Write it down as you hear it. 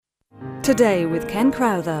Today with Ken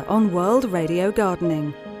Crowther on World Radio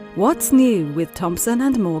Gardening. What's new with Thompson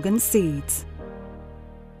and Morgan Seeds?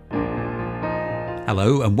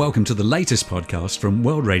 Hello and welcome to the latest podcast from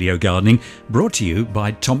World Radio Gardening, brought to you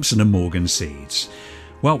by Thompson and Morgan Seeds.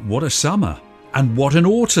 Well, what a summer and what an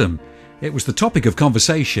autumn. It was the topic of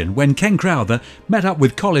conversation when Ken Crowther met up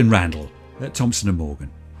with Colin Randall at Thompson and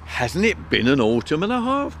Morgan. Hasn't it been an autumn and a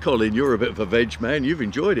half, Colin? You're a bit of a veg man. You've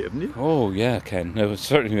enjoyed it, haven't you? Oh, yeah, Ken. No,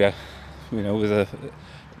 certainly, with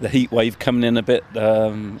the heat wave coming in a bit,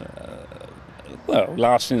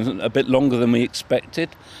 lasting a bit longer than we expected.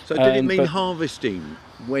 So did it mean harvesting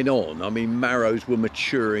went on? I mean, marrows were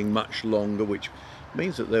maturing much longer, which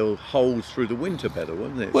means that they'll hold through the winter better,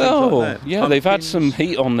 won't it? Well, like yeah, they've had some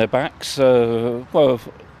heat on their backs.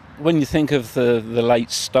 When you think of the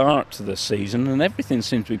late start to the season, and everything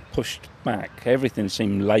seemed to be pushed back. Everything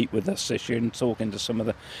seemed late with us this year, and talking to some of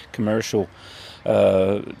the commercial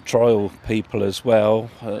trial people as well.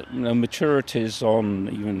 Maturities on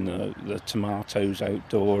even the tomatoes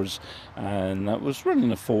outdoors, and that was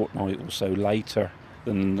running a fortnight or so later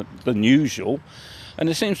than usual. And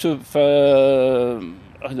it seems to have,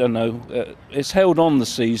 it's held on the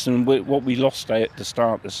season. What we lost out at the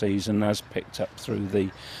start of the season has picked up through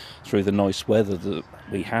the nice weather that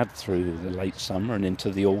we had through the late summer and into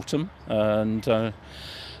the autumn. And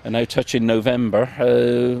now touching November,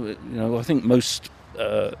 I think most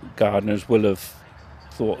gardeners will have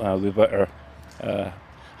thought we better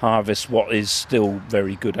harvest what is still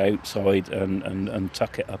very good outside and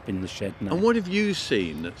tuck it up in the shed now. And what have you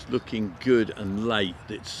seen that's looking good and late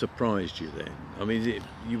that surprised you then? I mean,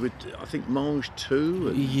 I think mange too?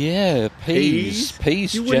 And yeah, peas You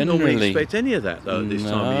generally. wouldn't normally expect any of that though at this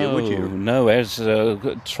time of year, would you? No, there's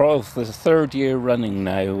a trial for the third year running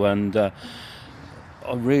now, and I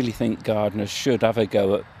really think gardeners should have a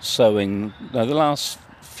go at sowing. Now, the last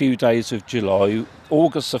few days of July,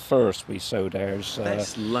 August the 1st, we sowed ours.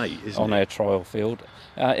 That's late, isn't on it? our trial field.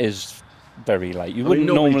 That is very late. You I wouldn't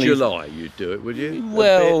mean, normally normally. July you'd do it, would you?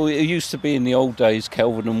 Well, it used to be in the old days,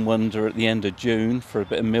 Kelvin and Wonder at the end of June for a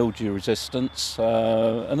bit of mildew resistance,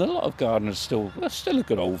 and a lot of gardeners still a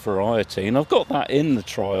good old variety, and I've got that in the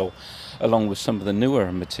trial along with some of the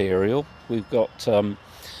newer material we've got,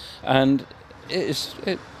 and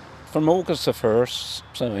it from August the 1st,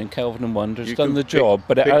 so in Kelvin and Wonder's done the job,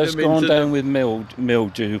 but it has gone down with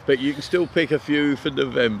mildew. But you can still pick a few for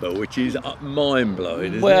November, which is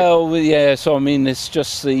mind-blowing, isn't it? Well, yeah, so I mean, it's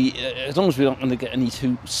just as long as we're not going to get any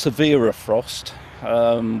too severe a frost,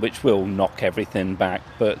 which will knock everything back,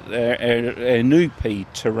 but our new pea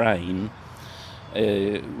Terrain,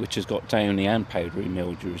 which has got downy and powdery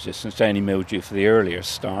mildew resistance, downy mildew for the earlier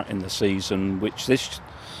start in the season, which this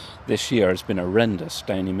year has been horrendous,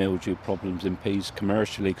 downy mildew problems in peas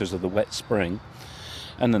commercially because of the wet spring.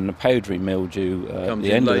 And then the powdery mildew at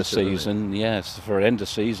the end of the season, yes, for end of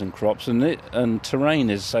season crops. And Terrain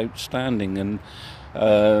is outstanding. And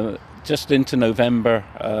just into November,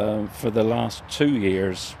 for the last 2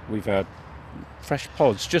 years, we've had fresh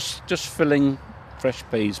pods, just filling fresh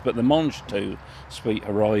peas. But the Mange 2, Sweet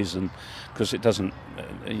Horizon, because it doesn't,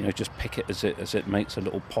 just pick it as it makes a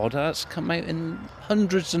little pod. That's come out in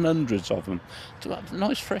hundreds and hundreds of them.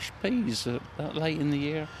 Nice fresh peas that late in the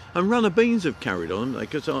year. And runner beans have carried on,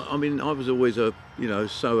 because I was always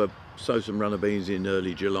sow some runner beans in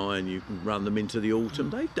early July, and you can run them into the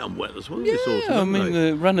autumn. They've done well as well this autumn.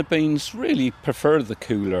 The runner beans really prefer the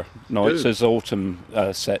cooler nights as autumn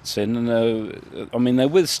sets in, and they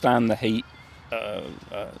withstand the heat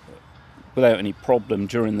without any problem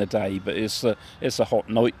during the day, but it's the hot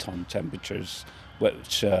nighttime temperatures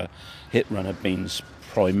which hit runner beans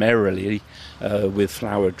primarily with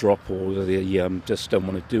flower drop, or they just don't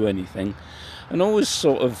want to do anything. And I always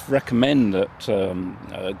sort of recommend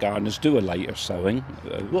that gardeners do a later sowing.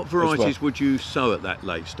 What varieties would you sow at that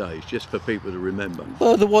late stage, just for people to remember?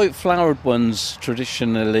 Well, the white flowered ones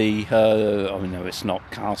traditionally, it's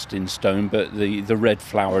not cast in stone, but the red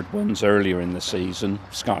flowered ones earlier in the season,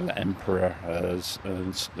 Scarlet Emperor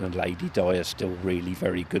and Lady Di are still really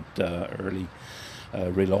very good early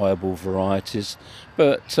reliable varieties.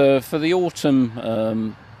 But for the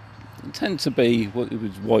autumn, tend to be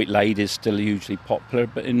White Lady is still hugely popular,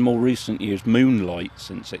 but in more recent years, Moonlight,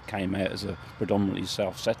 since it came out as a predominantly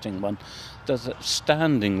self-setting one, does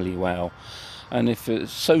outstandingly well. And if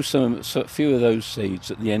sow a few of those seeds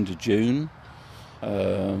at the end of June,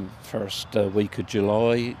 first week of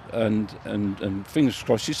July, and fingers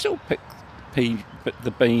crossed, you still pick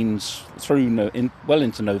the beans through well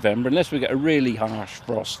into November, unless we get a really harsh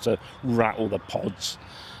frost to rattle the pods.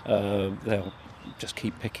 They'll just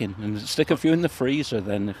keep picking and stick a few in the freezer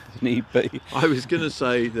then if need be. I was going to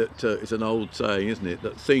say that it's an old saying, isn't it,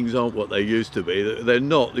 that things aren't what they used to be. They're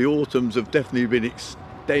not. The autumns have definitely been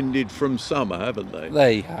extended from summer, haven't they?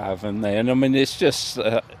 They have, and I mean, it's just,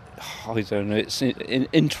 I don't know, it's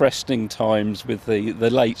interesting times with the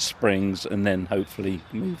late springs, and then hopefully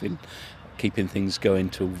keeping things going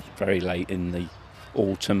till very late in the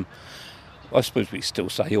autumn. I suppose we still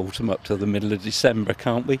say autumn up till the middle of December,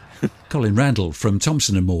 can't we? Colin Randall from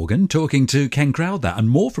Thompson & Morgan talking to Ken Crowther, and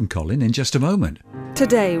more from Colin in just a moment.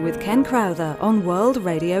 Today with Ken Crowther on World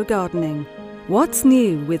Radio Gardening. What's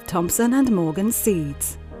new with Thompson & Morgan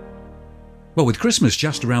Seeds? Well, with Christmas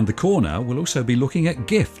just around the corner, we'll also be looking at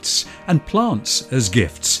gifts and plants as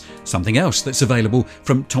gifts. Something else that's available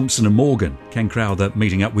from Thompson & Morgan. Ken Crowther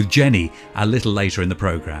meeting up with Jenny a little later in the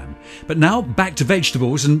programme. But now back to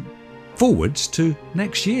vegetables and forwards to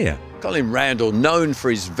next year. Colin Randall, known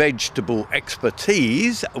for his vegetable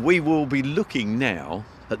expertise, we will be looking now,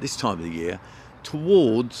 at this time of the year,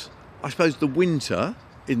 towards, I suppose, the winter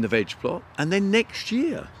in the veg plot, and then next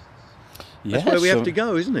year. That's where we have to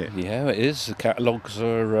go, isn't it? Yeah, it is. The catalogues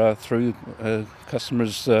are through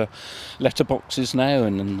customers' letterboxes now,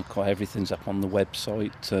 and quite everything's up on the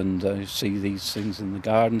website, and you see these things in the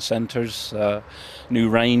garden centres, new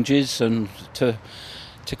ranges, and to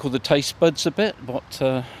tickle the taste buds a bit, what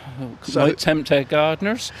might tempt our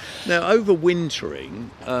gardeners. Now, overwintering,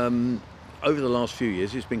 over the last few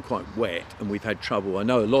years, it's been quite wet, and we've had trouble. I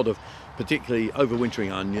know a lot of, particularly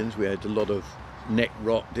overwintering onions, we had a lot of neck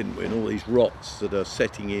rot, didn't we, and all these rots that are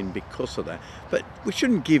setting in because of that. But we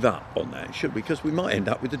shouldn't give up on that, should we? Because we might end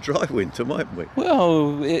up with a dry winter, mightn't we?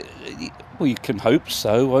 Well, we can hope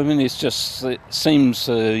so. I mean, it seems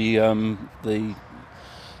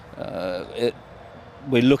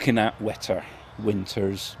we're looking at wetter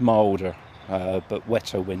winters, milder, but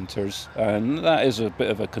wetter winters, and that is a bit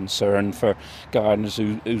of a concern for gardeners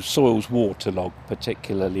whose soil's waterlogged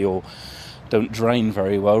particularly, or don't drain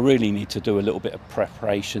very well. Really need to do a little bit of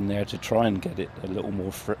preparation there to try and get it a little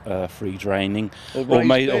more free draining, or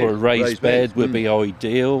a raised bed would be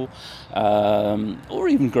ideal, or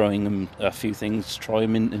even growing them a few things, try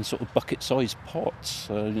them in sort of bucket-sized pots.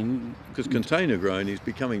 Because container growing is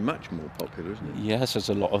becoming much more popular, isn't it? Yes, there's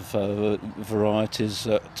a lot of varieties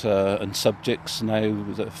and subjects now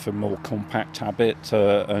for more compact habit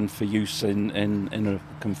and for use in a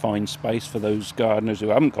confined space for those gardeners who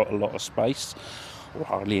haven't got a lot of space, or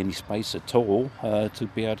hardly any space at all, to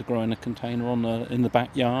be able to grow in a container in the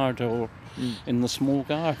backyard or in the small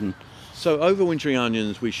garden. So overwintering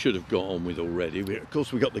onions we should have got on with already. Of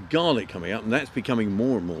course, we've got the garlic coming up, and that's becoming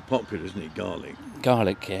more and more popular, isn't it, garlic?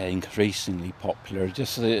 Garlic, yeah, increasingly popular.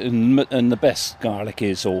 And the best garlic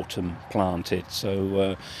is autumn planted.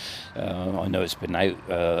 So I know it's been out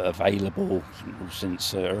available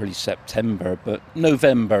since early September, but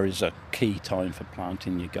November is a key time for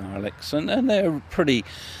planting your garlics, and they're pretty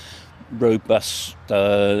robust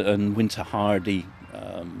and winter hardy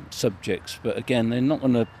subjects. But again, they're not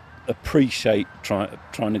going to appreciate trying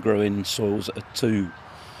to grow in soils that are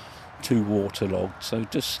too waterlogged. So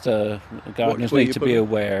just gardeners need to be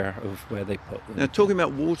aware of where they put them. Now, talking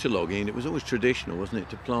about waterlogging, it was always traditional, wasn't it,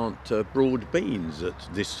 to plant broad beans at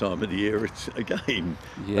this time of the year again.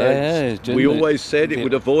 Yeah. We always said it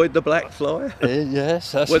would avoid the black fly.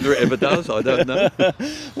 Yes. Whether it ever does, I don't know.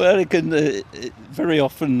 Well, it can. Very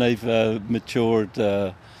often they've matured,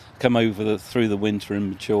 come over through the winter and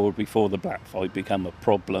matured before the black fly become a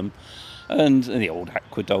problem. And the old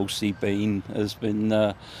Aquadulce bean has been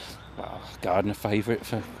gardener favourite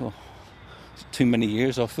for too many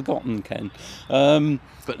years. I've forgotten, Ken.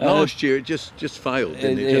 But last year it just failed,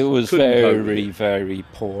 didn't it? It was very, very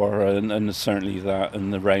poor, and certainly that,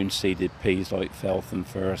 and the round-seeded peas like Feltham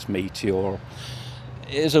First, Meteor.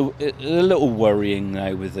 It is a little worrying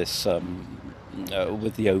now with this.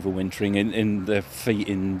 With the overwintering in their feet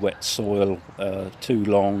in wet soil too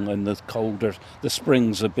long, and the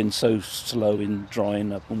springs have been so slow in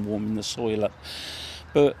drying up and warming the soil up.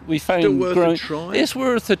 But we found still worth a try. It's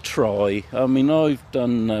worth a try. I mean, I've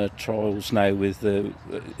done trials now with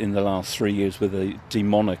in the last 3 years with a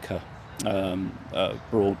Demonica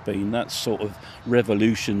broad bean. That's sort of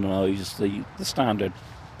revolutionised the standard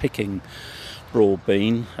picking broad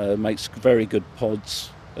bean. Makes very good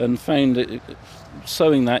pods. And found it,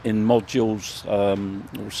 sowing that in modules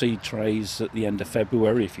or seed trays at the end of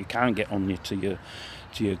February, if you can get on to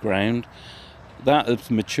your ground, that has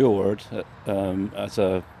matured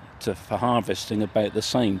for harvesting about the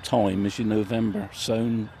same time as your November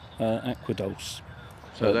sown Aquadulce.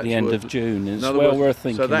 at the end of June. It's well well worth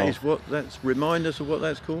thinking of. So that of. is what, remind us of what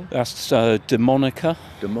that's called? That's Demonica.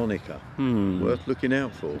 Demonica. Worth looking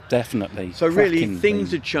out for. Definitely. So really, Cracking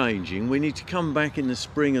things thing. are changing. We need to come back in the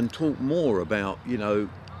spring and talk more about,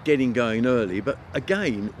 getting going early. But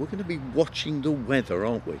again, we're going to be watching the weather,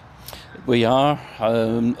 aren't we? We are,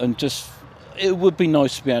 and just it would be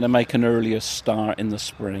nice to be able to make an earlier start in the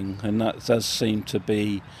spring, and that does seem to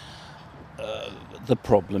be the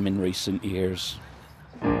problem in recent years.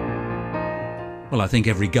 Well, I think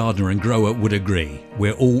every gardener and grower would agree.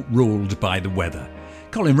 We're all ruled by the weather.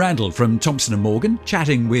 Colin Randall from Thompson & Morgan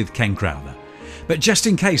chatting with Ken Crowther. But just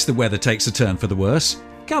in case the weather takes a turn for the worse,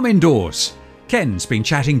 come indoors. Ken's been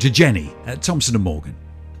chatting to Jenny at Thompson & Morgan.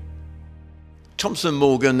 Thompson &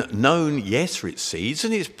 Morgan, known, yes, for its seeds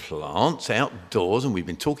and its plants outdoors, and we've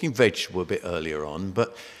been talking vegetable a bit earlier on,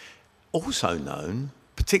 but also known,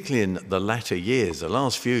 particularly in the latter years, the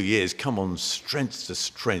last few years, come on strength to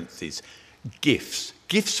strength, is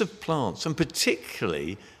gifts of plants, and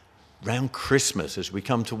particularly round Christmas as we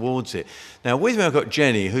come towards it. Now, with me I've got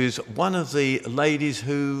Jenny, who's one of the ladies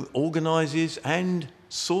who organises and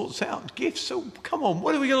sorts out gifts. So come on,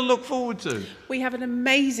 what are we going to look forward to? We have an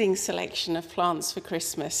amazing selection of plants for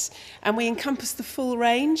Christmas, and we encompass the full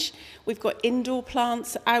range. We've got indoor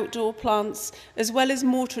plants, outdoor plants, as well as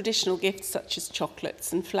more traditional gifts such as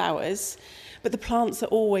chocolates and flowers. But the plants are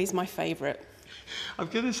always my favourite. I'm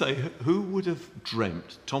going to say, who would have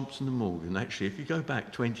dreamt, Thompson & Morgan, actually, if you go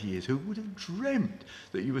back 20 years, who would have dreamt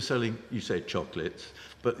that you were selling, you said chocolates,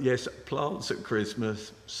 but yes, plants at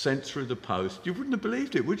Christmas, sent through the post. You wouldn't have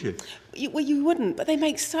believed it, would you? Well, you wouldn't, but they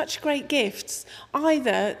make such great gifts.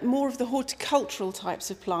 Either more of the horticultural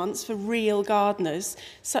types of plants for real gardeners,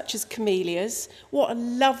 such as camellias. What a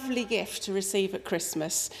lovely gift to receive at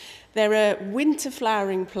Christmas. They're a winter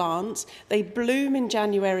flowering plant. They bloom in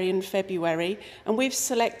January and February, and we've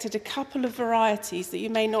selected a couple of varieties that you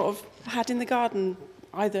may not have had in the garden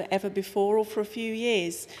either ever before or for a few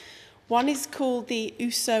years. One is called the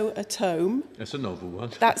Uso Atome. That's a novel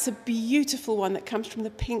one. That's a beautiful one that comes from the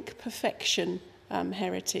Pink Perfection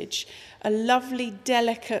heritage. A lovely,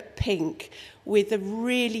 delicate pink with a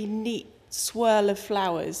really neat swirl of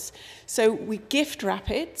flowers. So we gift wrap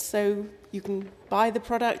it, so you can buy the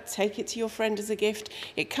product, take it to your friend as a gift.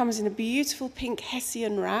 It comes in a beautiful pink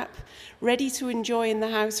Hessian wrap, ready to enjoy in the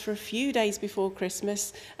house for a few days before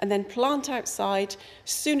Christmas, and then plant outside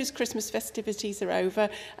as soon as Christmas festivities are over,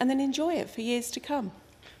 and then enjoy it for years to come.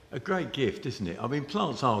 A great gift, isn't it? I mean,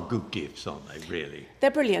 plants are good gifts, aren't they, really?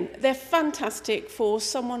 They're brilliant. They're fantastic for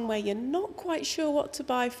someone where you're not quite sure what to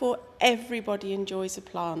buy for. Everybody enjoys a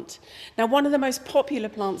plant. Now, one of the most popular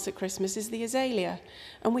plants at Christmas is the azalea,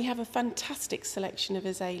 and we have a fantastic selection of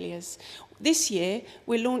azaleas. This year,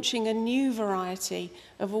 we're launching a new variety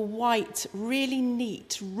of a white, really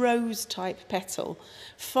neat rose-type petal,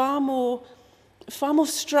 far more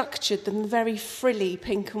structured than the very frilly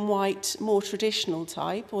pink and white, more traditional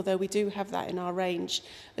type, although we do have that in our range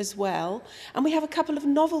as well. And we have a couple of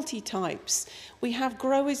novelty types. We have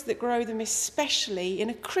growers that grow them especially in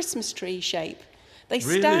a Christmas tree shape. They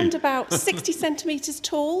stand about 60 centimetres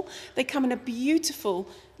tall. They come in a beautiful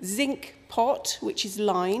zinc pot, which is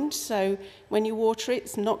lined, so when you water it,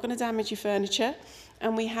 it's not going to damage your furniture.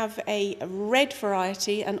 And we have a red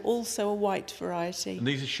variety and also a white variety. And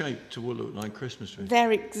these are shaped to look like Christmas trees?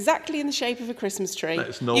 They're exactly in the shape of a Christmas tree.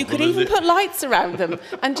 That's novel, you could isn't even it? put lights around them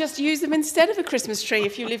and just use them instead of a Christmas tree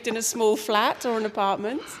if you lived in a small flat or an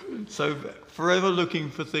apartment. So forever looking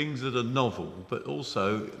for things that are novel, but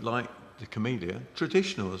also, like the camellia,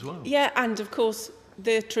 traditional as well. Yeah, and of course,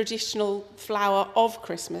 the traditional flower of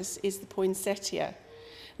Christmas is the poinsettia.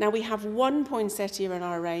 Now, we have one poinsettia in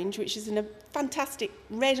our range, which is in a fantastic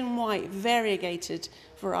red and white variegated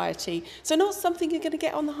variety. So not something you're going to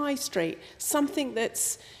get on the high street, something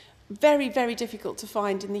that's very, very difficult to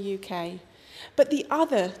find in the UK. But the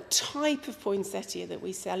other type of poinsettia that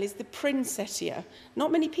we sell is the Princettia.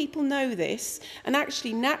 Not many people know this, and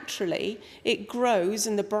actually naturally it grows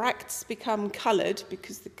and the bracts become coloured,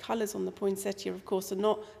 because the colours on the poinsettia, of course, are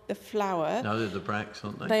not the flower. No, they're the bracts,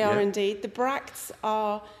 aren't they? They are indeed. The bracts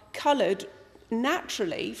are coloured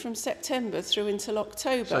naturally from September through until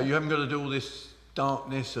October. So you haven't got to do all this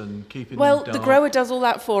darkness and keeping Well, them dark. the grower does all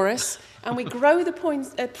that for us, and we grow the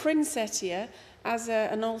Princettia as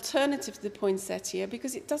an alternative to the poinsettia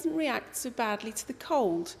because it doesn't react so badly to the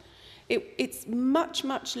cold. It's much,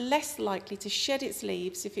 much less likely to shed its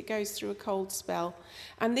leaves if it goes through a cold spell.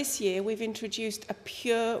 And this year we've introduced a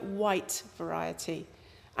pure white variety,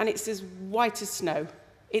 and it's as white as snow.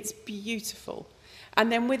 It's beautiful.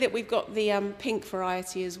 And then with it, we've got the pink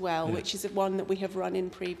variety as well, which is one that we have run in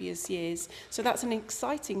previous years. So that's an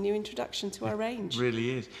exciting new introduction to our range. It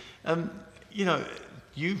really is. You know,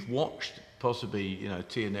 you've watched possibly, you know,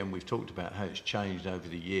 T&M, we've talked about how it's changed over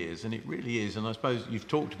the years, and it really is. And I suppose you've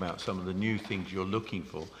talked about some of the new things you're looking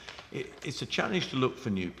for. It's a challenge to look for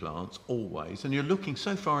new plants always, and you're looking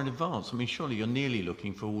so far in advance. I mean, surely you're nearly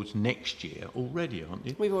looking towards next year already, aren't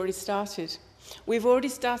you? We've already started. We've already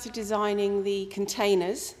started designing the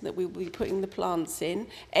containers that we will be putting the plants in.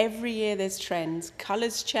 Every year there's trends.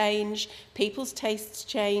 Colours change, people's tastes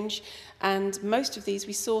change, and most of these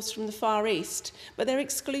we source from the Far East, but they're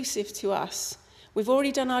exclusive to us. We've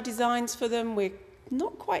already done our designs for them. We're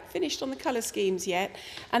not quite finished on the colour schemes yet.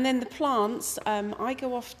 And then the plants, I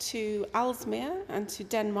go off to Aalsmeer and to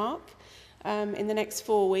Denmark in the next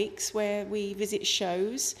 4 weeks, where we visit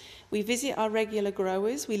shows, we visit our regular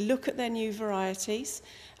growers, we look at their new varieties,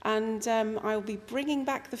 and I'll be bringing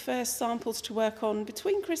back the first samples to work on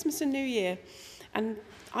between Christmas and New Year. And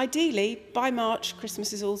ideally, by March,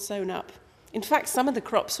 Christmas is all sown up. In fact, some of the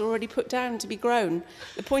crops are already put down to be grown.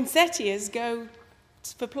 The poinsettias go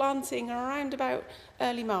for planting around about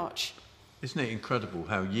early March. Isn't it incredible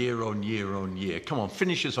how year on year on year? Come on,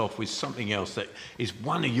 finish us off with something else that is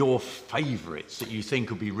one of your favourites that you think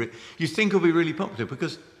will be really popular,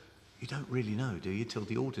 because you don't really know, do you, till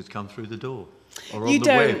the orders come through the door or on the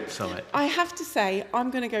website? I have to say, I'm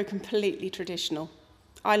going to go completely traditional.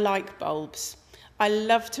 I like bulbs. I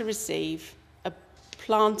love to receive a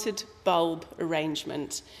planted bulb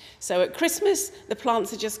arrangement. So at Christmas, the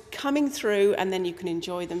plants are just coming through, and then you can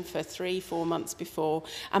enjoy them for 3-4 months before.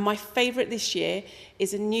 And my favourite this year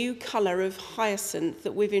is a new colour of hyacinth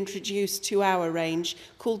that we've introduced to our range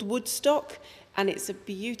called Woodstock, and it's a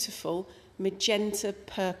beautiful magenta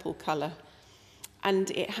purple colour.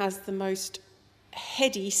 And it has the most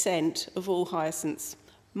heady scent of all hyacinths.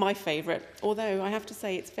 My favourite, although I have to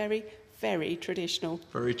say it's very, very traditional.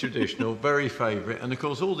 Very traditional, very favourite. And of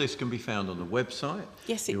course, all this can be found on the website.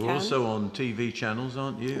 Yes, it You're can. also on TV channels,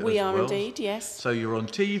 aren't you? We as are well? indeed, yes. So you're on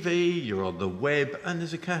TV, you're on the web, and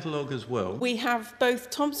there's a catalogue as well. We have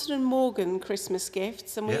both Thompson & Morgan Christmas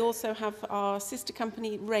gifts, and we Yep. also have our sister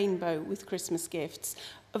company Rainbow with Christmas gifts,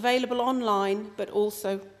 available online, but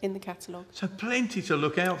also in the catalogue. So plenty to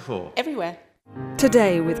look out for. Everywhere.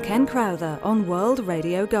 Today with Ken Crowther on World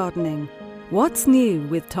Radio Gardening. What's new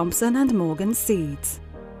with Thompson & Morgan Seeds?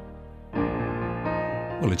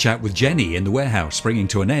 Well, a chat with Jenny in the warehouse, bringing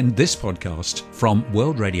to an end this podcast from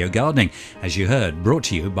World Radio Gardening, as you heard, brought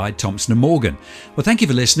to you by Thompson & Morgan. Well, thank you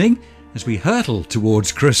for listening. As we hurtle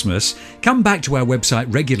towards Christmas, come back to our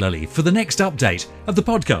website regularly for the next update of the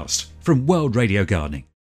podcast from World Radio Gardening.